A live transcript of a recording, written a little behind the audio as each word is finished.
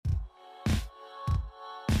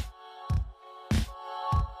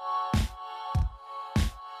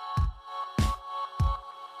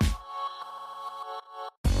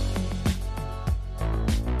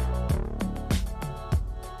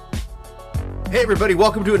Hey everybody,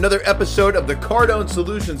 welcome to another episode of the Cardone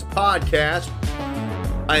Solutions Podcast.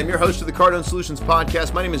 I am your host of the Cardone Solutions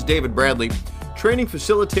Podcast. My name is David Bradley, training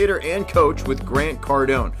facilitator and coach with Grant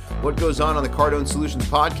Cardone. What goes on the Cardone Solutions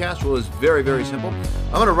Podcast? Well, it's very, very simple.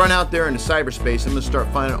 I'm going to run out there into cyberspace. I'm going to start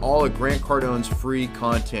finding all of Grant Cardone's free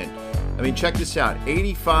content. I mean, check this out.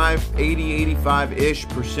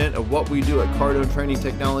 85% of what we do at Cardone Training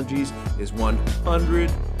Technologies is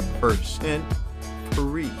 100%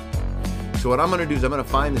 free. So what I'm going to do is I'm going to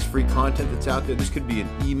find this free content that's out there. This could be an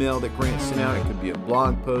email that Grant sent out. It could be a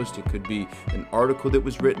blog post. It could be an article that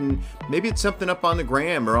was written. Maybe it's something up on the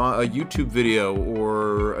gram or on a YouTube video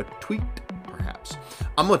or a tweet, perhaps.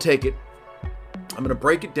 I'm going to take it. I'm going to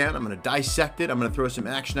break it down. I'm going to dissect it. I'm going to throw some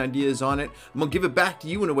action ideas on it. I'm going to give it back to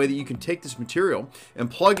you in a way that you can take this material and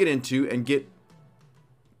plug it into and get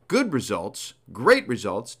good results, great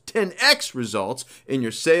results, 10x results in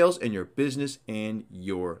your sales and your business and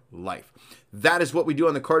your life. That is what we do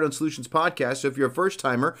on the Cardone Solutions Podcast. So if you're a first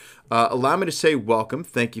timer, allow me to say welcome.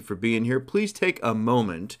 Thank you for being here. Please take a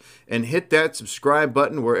moment and hit that subscribe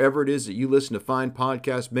button wherever it is that you listen to find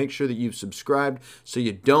podcasts. Make sure that you've subscribed so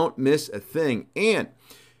you don't miss a thing. And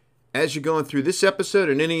as you're going through this episode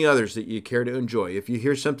and any others that you care to enjoy, if you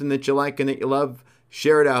hear something that you like and that you love,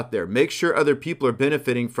 share it out there. Make sure other people are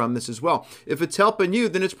benefiting from this as well. If it's helping you,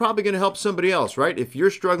 then it's probably going to help somebody else, right? If you're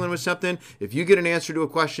struggling with something, if you get an answer to a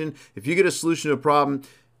question, if you get a solution to a problem,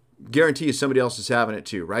 guarantee you somebody else is having it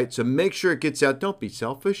too, right? So make sure it gets out. Don't be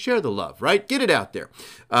selfish. Share the love, right? Get it out there.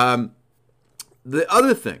 The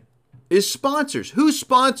other thing is sponsors. Who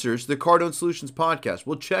sponsors the Cardone Solutions Podcast?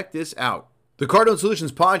 Well, check this out. The Cardone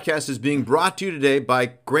Solutions Podcast is being brought to you today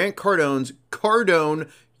by Grant Cardone's Cardone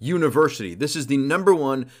University. This is the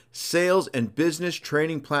 #1 sales and business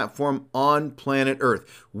training platform on planet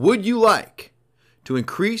Earth. Would you like to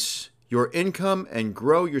increase your income and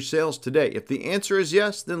grow your sales today? If the answer is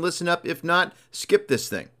yes, then listen up. If not, skip this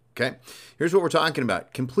thing. Okay? Here's what we're talking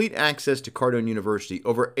about. Complete access to Cardone University.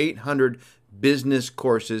 Over 800 business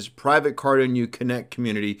courses, private Cardone U Connect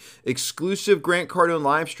community, exclusive Grant Cardone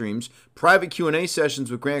live streams, private Q&A sessions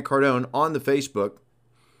with Grant Cardone on the Facebook.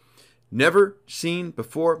 Never seen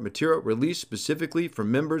before material released specifically for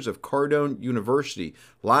members of Cardone University.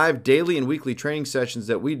 Live daily and weekly training sessions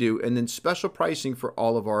that we do, and then special pricing for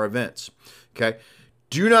all of our events. Okay?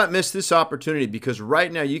 Do not miss this opportunity because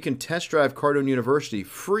right now you can test drive Cardone University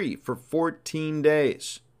free for 14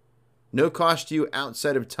 days. No cost to you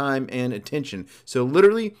outside of time and attention. So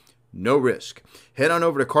literally, no risk. Head on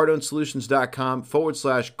over to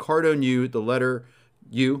cardonesolutions.com/CardoneU, the letter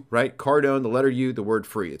U, right? Cardone, the letter U, the word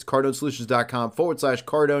free. It's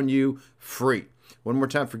cardonesolutions.com/CardoneU free. One more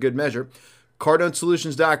time for good measure.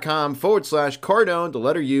 cardonesolutions.com/Cardone, the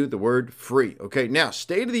letter U, the word free. Okay, now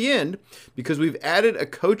stay to the end because we've added a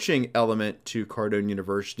coaching element to Cardone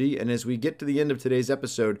University. And as we get to the end of today's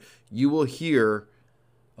episode, you will hear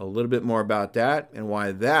a little bit more about that and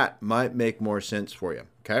why that might make more sense for you.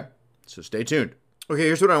 Okay, so stay tuned. Okay,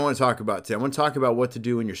 here's what I want to talk about today. I want to talk about what to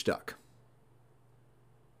do when you're stuck.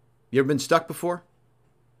 You ever been stuck before?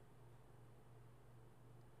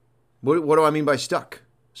 What do I mean by stuck?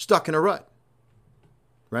 Stuck in a rut,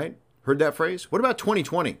 right? Heard that phrase? What about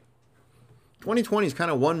 2020? 2020 is kind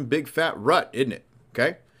of one big fat rut, isn't it?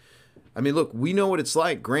 Okay? I mean, look, we know what it's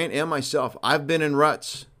like. Grant and myself, I've been in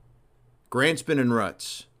ruts. Grant's been in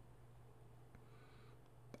ruts.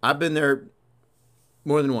 I've been there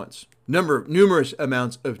more than once. Numerous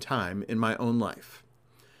amounts of time in my own life.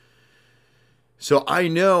 So I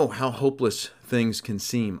know how hopeless things can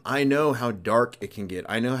seem. I know how dark it can get.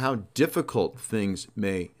 I know how difficult things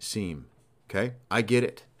may seem. Okay? I get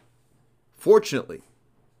it. Fortunately,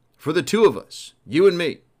 for the two of us, you and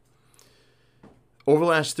me, over the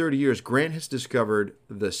last 30 years, Grant has discovered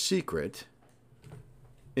the secret,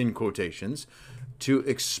 in quotations, to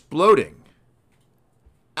exploding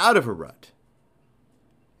out of a rut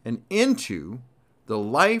and into the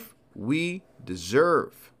life we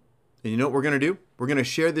deserve. And you know what we're going to do? We're going to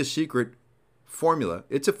share this secret formula.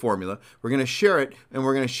 It's a formula. We're going to share it, and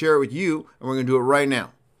we're going to share it with you, and we're going to do it right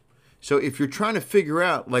now. So if you're trying to figure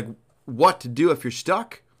out what to do if you're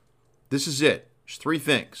stuck, this is it. There's 3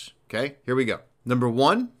 things. Okay? Here we go. Number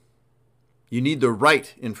 1, you need the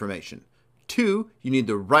right information. 2, you need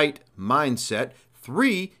the right mindset.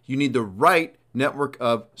 3, you need the right network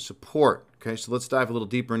of support. Okay, so let's dive a little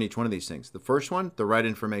deeper in each one of these things. The first one, the right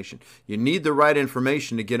information. You need the right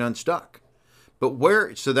information to get unstuck. But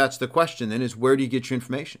so that's the question then, is where do you get your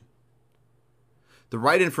information? The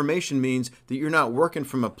right information means that you're not working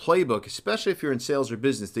from a playbook, especially if you're in sales or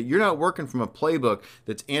business, that you're not working from a playbook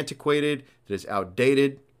that's antiquated, that is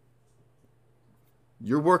outdated,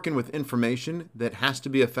 You're working with information that has to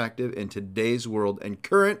be effective in today's world and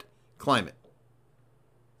current climate.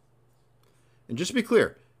 And just to be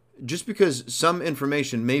clear, just because some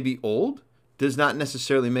information may be old does not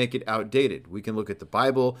necessarily make it outdated. We can look at the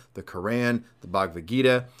Bible, the Quran, the Bhagavad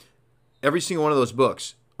Gita. Every single one of those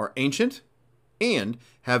books are ancient and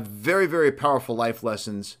have very, very powerful life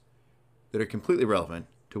lessons that are completely relevant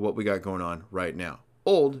to what we got going on right now.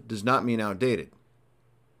 Old does not mean outdated.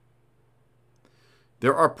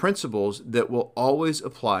 There are principles that will always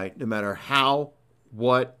apply no matter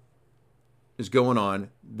what is going on,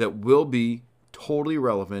 that will be totally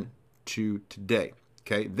relevant to today.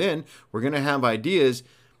 Okay, then we're going to have ideas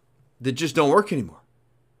that just don't work anymore,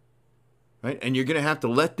 right? And you're going to have to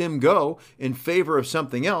let them go in favor of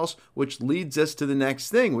something else, which leads us to the next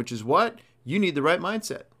thing, which is what? You need the right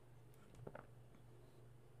mindset.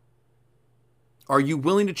 Are you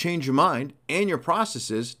willing to change your mind and your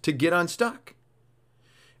processes to get unstuck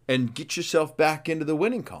and get yourself back into the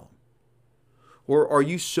winning column? Or are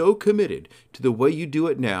you so committed to the way you do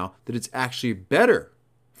it now that it's actually better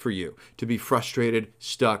for you to be frustrated,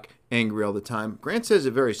 stuck, angry all the time? Grant says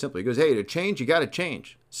it very simply. He goes, hey, to change, you got to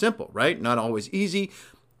change. Simple, right? Not always easy,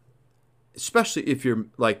 especially if you're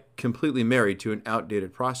like completely married to an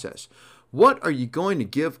outdated process. What are you going to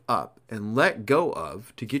give up and let go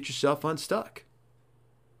of to get yourself unstuck?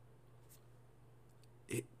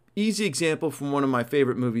 Easy example from one of my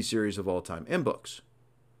favorite movie series of all time and books.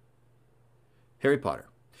 Harry Potter.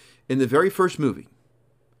 In the very first movie,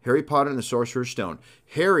 Harry Potter and the Sorcerer's Stone,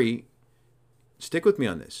 Harry, stick with me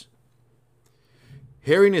on this.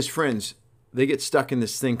 Harry and his friends, they get stuck in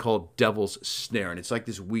this thing called Devil's Snare, and it's like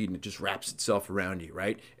this weed, and it just wraps itself around you,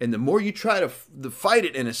 right? And the more you try to fight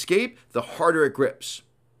it and escape, the harder it grips.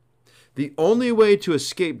 The only way to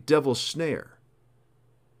escape Devil's Snare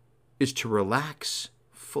is to relax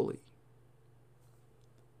fully.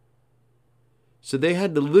 So they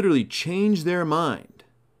had to literally change their mind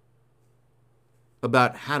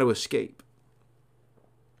about how to escape.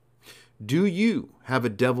 Do you have a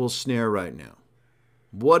devil's snare right now?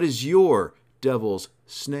 What is your devil's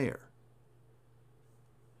snare?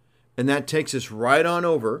 And that takes us right on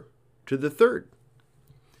over to the third,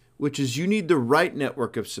 which is you need the right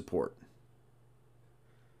network of support.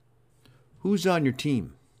 Who's on your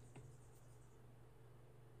team?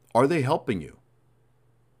 Are they helping you?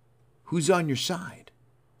 Who's on your side?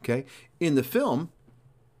 Okay. In the film,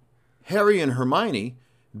 Harry and Hermione,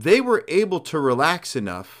 they were able to relax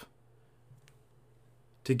enough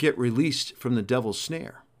to get released from the devil's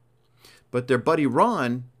snare. But their buddy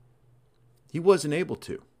Ron, he wasn't able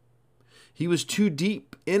to. He was too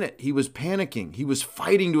deep in it. He was panicking. He was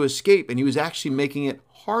fighting to escape, and he was actually making it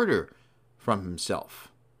harder from himself.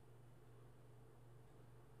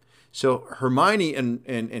 So Hermione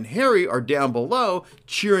and Harry are down below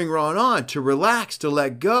cheering Ron on to relax, to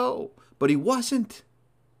let go. But he wasn't.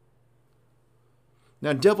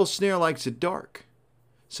 Now, Devil's Snare likes it dark.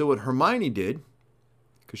 So what Hermione did,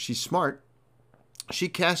 because she's smart, she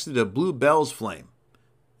casted a blue bells flame.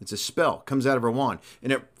 It's a spell, comes out of her wand.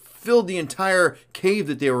 And it filled the entire cave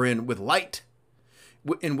that they were in with light.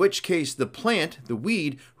 In which case the plant, the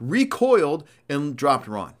weed, recoiled and dropped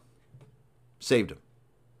Ron. Saved him.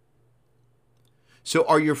 So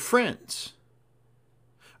are your friends,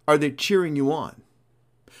 are they cheering you on?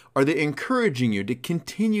 Are they encouraging you to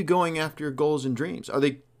continue going after your goals and dreams? Are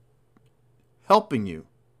they helping you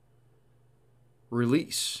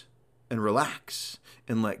release and relax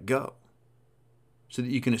and let go so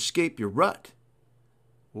that you can escape your rut?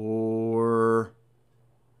 Or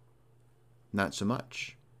not so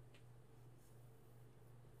much?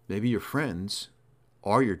 Maybe your friends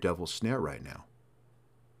are your devil's snare right now.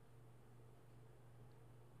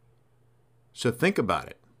 So think about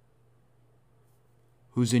it.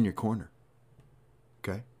 Who's in your corner?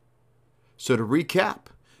 Okay? So to recap,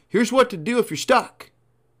 here's what to do if you're stuck.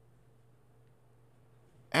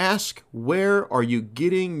 Ask, where are you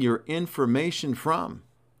getting your information from?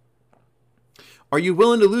 Are you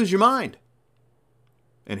willing to lose your mind?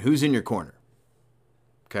 And who's in your corner?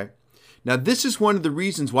 Okay? Now, this is one of the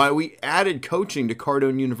reasons why we added coaching to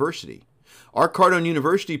Cardone University. Our Cardone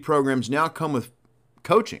University programs now come with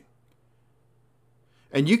coaching.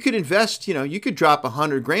 And you could invest, you could drop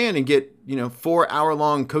 $100,000 and get,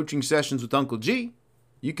 4-hour-long coaching sessions with Uncle G.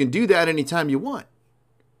 You can do that anytime you want.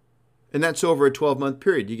 And that's over a 12-month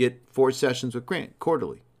period. You get 4 sessions with Grant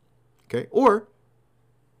quarterly. Okay? Or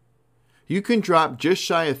you can drop just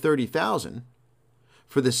shy of $30,000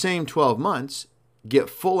 for the same 12 months, get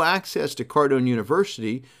full access to Cardone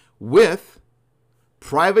University with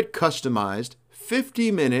private, customized,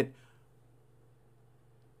 50-minute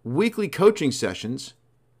weekly coaching sessions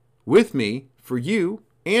with me for you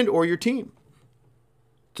and or your team.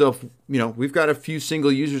 So, if, we've got a few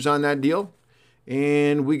single users on that deal,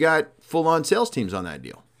 and we got full-on sales teams on that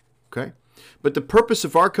deal, okay? But the purpose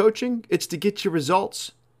of our coaching, it's to get you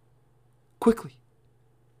results quickly,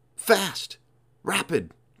 fast,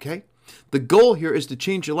 rapid, okay? The goal here is to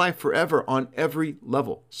change your life forever on every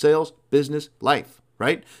level, sales, business, life,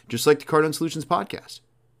 right? Just like the Cardone Solutions podcast.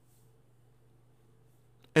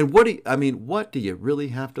 And what do you really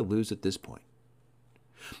have to lose at this point?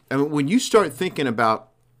 I mean, when you start thinking about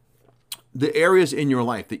the areas in your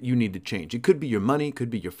life that you need to change, it could be your money, it could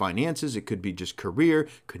be your finances, it could be just career,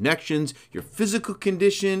 connections, your physical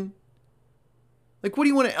condition. Like, what do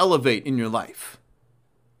you want to elevate in your life?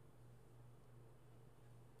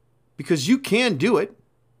 Because you can do it,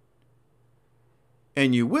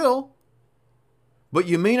 and you will, but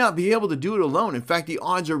you may not be able to do it alone. In fact, the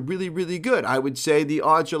odds are really, really good. I would say the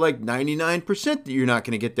odds are like 99% that you're not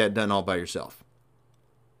going to get that done all by yourself.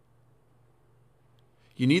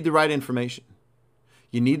 You need the right information.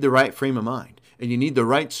 You need the right frame of mind. And you need the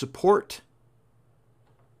right support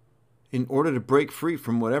in order to break free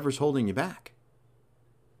from whatever's holding you back.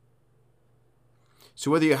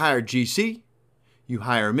 So whether you hire GC, you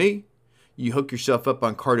hire me, you hook yourself up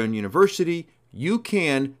on Cardone University, you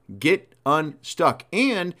can get unstuck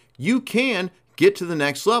and you can get to the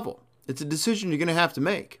next level. It's a decision you're going to have to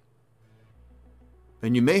make.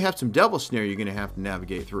 And you may have some devil snare you're going to have to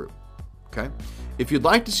navigate through. Okay? If you'd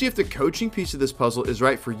like to see if the coaching piece of this puzzle is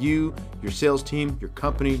right for you, your sales team, your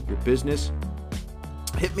company, your business,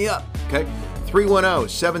 hit me up, okay?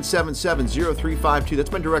 310-777-0352.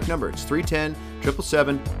 That's my direct number. It's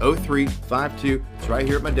 310-777-0352. It's right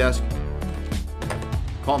here at my desk.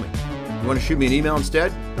 Call me. You want to shoot me an email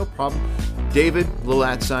instead? No problem. David,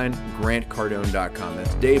 @GrantCardone.com.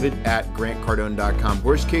 That's David @GrantCardone.com.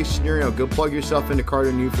 Worst case scenario, go plug yourself into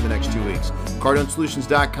Cardone U for the next 2 weeks.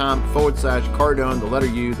 CardoneSolutions.com/Cardone, the letter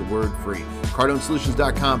U, the word free.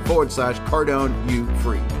 CardoneSolutions.com/Cardone U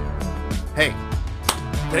free. Hey,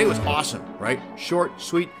 today was awesome, right? Short,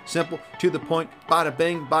 sweet, simple, to the point, bada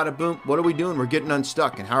bing, bada boom. What are we doing? We're getting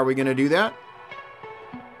unstuck. And how are we going to do that?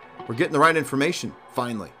 We're getting the right information,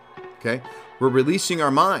 finally, okay? We're releasing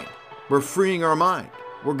our mind. We're freeing our mind.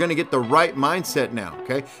 We're going to get the right mindset now,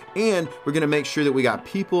 okay? And we're going to make sure that we got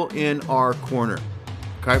people in our corner,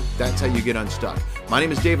 okay? That's how you get unstuck. My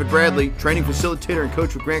name is David Bradley, training facilitator and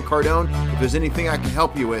coach with Grant Cardone. If there's anything I can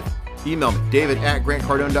help you with, email me,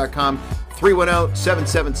 david@GrantCardone.com,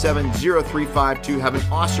 310-777-0352. Have an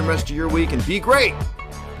awesome rest of your week and be great,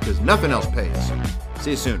 because nothing else pays.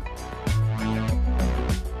 See you soon.